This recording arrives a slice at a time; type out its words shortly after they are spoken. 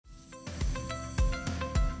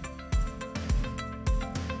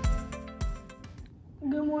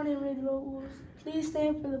Good morning, Ridge Road Wolves. Please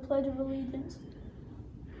stand for the Pledge of Allegiance.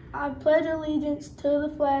 I pledge allegiance to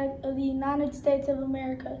the flag of the United States of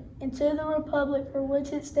America and to the republic for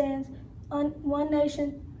which it stands, one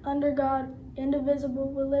nation, under God,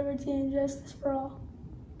 indivisible, with liberty and justice for all.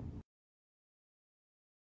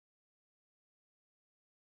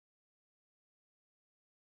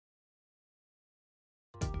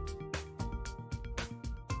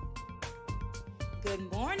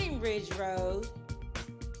 Good morning, Ridge Road.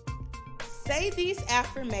 Say these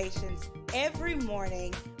affirmations every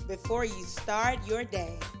morning before you start your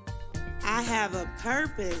day. I have a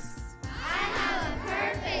purpose. I have a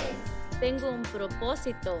purpose. Tengo un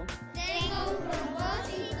propósito. Tengo un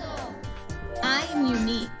propósito. I am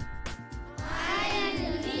unique. I am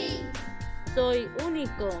unique. Soy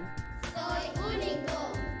único. Soy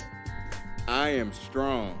único. I am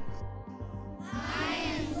strong. I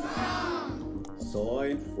am strong.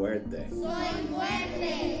 Soy fuerte. Soy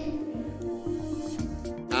fuerte.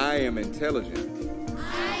 I am intelligent.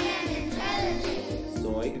 I am intelligent.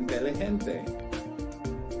 Soy inteligente.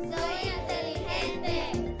 Soy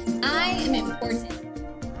inteligente. I am important.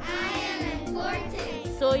 I am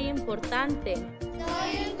important. Soy importante. Soy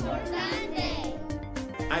importante.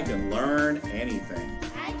 I can learn anything.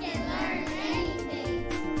 I can learn anything.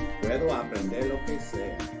 Puedo aprender lo que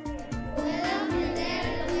sea. Puedo aprender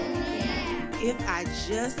lo que sea. If I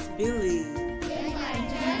just believe. If I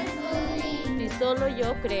just believe. Si solo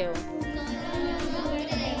yo creo. Solo yo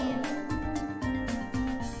creo.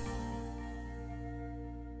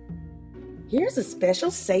 Here's a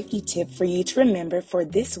special safety tip for you to remember for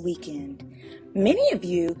this weekend. Many of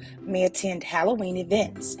you may attend Halloween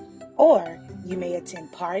events, or you may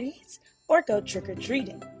attend parties or go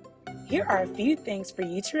trick-or-treating. Here are a few things for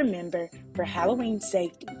you to remember for Halloween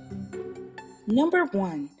safety. Number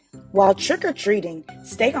 1, while trick-or-treating,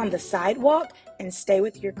 stay on the sidewalk and stay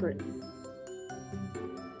with your group.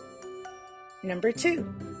 Number 2,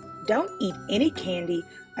 don't eat any candy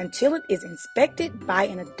until it is inspected by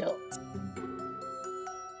an adult.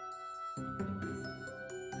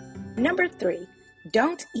 Number 3,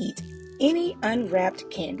 don't eat any unwrapped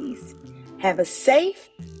candies. Have a safe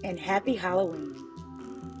and happy Halloween.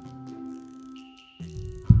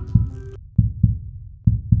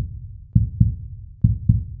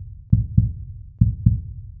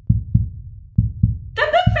 The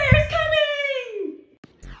book fair is coming!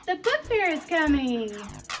 The book fair is coming!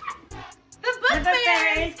 The book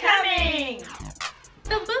fair is coming!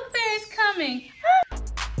 The book fair is coming!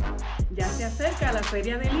 Ya se acerca la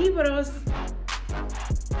feria de libros.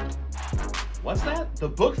 What's that? The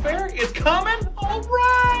book fair is coming? All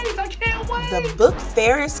right! I can't wait! The book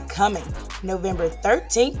fair is coming, November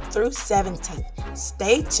 13th through 17th.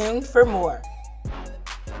 Stay tuned for more.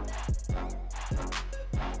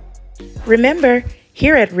 Remember,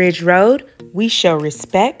 here at Ridge Road, we show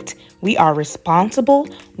respect, we are responsible,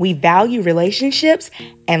 we value relationships,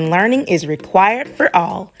 and learning is required for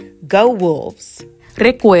all. Go Wolves!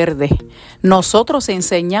 Recuerde, nosotros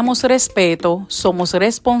enseñamos respeto, somos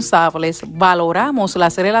responsables, valoramos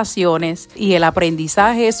las relaciones y el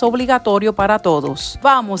aprendizaje es obligatorio para todos.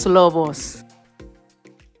 ¡Vamos, Lobos!